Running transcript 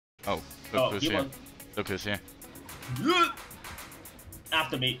Oh, look who's here. Look who's here.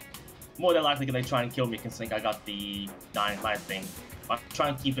 After me. More than likely gonna try and kill me considering I got the dying light thing. I'm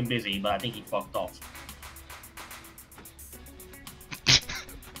trying to keep him busy, but I think he fucked off.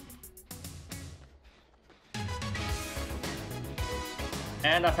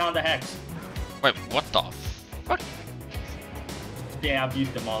 And I found a hex. Wait, what the fuck? Yeah, I've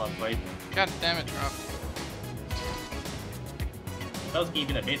used them all, I'm afraid. God damn it, Rob. I was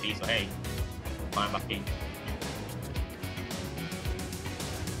keeping it busy, so hey. Fine, lucky.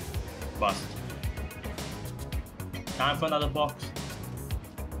 Bust. Time for another box.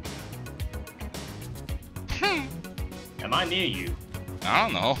 Am I near you? I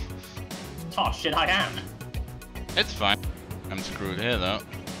don't know. Oh shit, I am. It's fine. I'm screwed here though.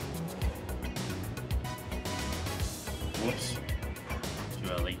 Whoops.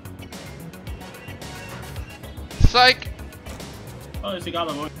 Too early. Psych! Oh, there's a guy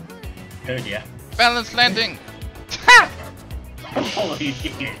that heard ya. Balanced landing! Holy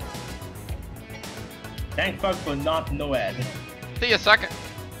shit. Thank fuck for not knowing. See ya, sucker!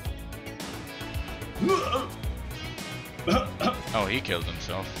 Oh, he killed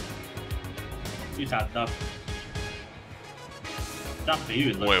himself. You had stuff. Stuff for you,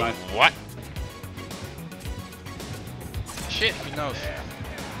 it looks Wait, like. what? Shit, he knows.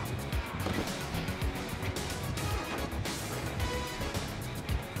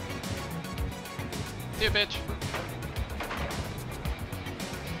 See you, bitch.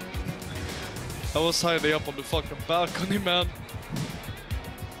 I was hiding up on the fucking balcony, man.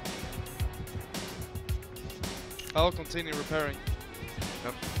 I'll continue repairing.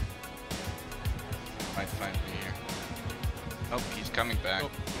 Yep. Might find me here. Oh, he's coming back.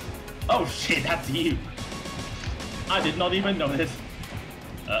 Oh shit, that's you. I did not even notice.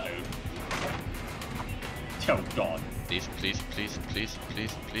 Uh-oh. Oh god. Please, please, please, please,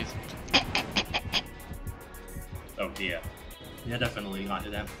 please, please. Oh dear. Yeah, definitely got to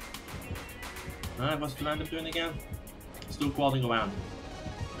them. Alright, what's the random doing again? Still crawling around.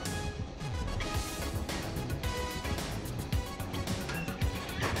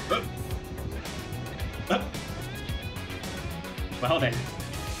 Well then.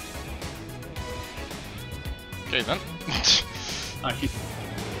 Okay then.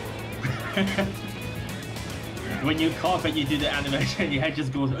 When you cough and you do the animation, your head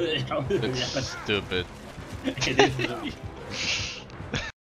just goes. It's stupid. It is really.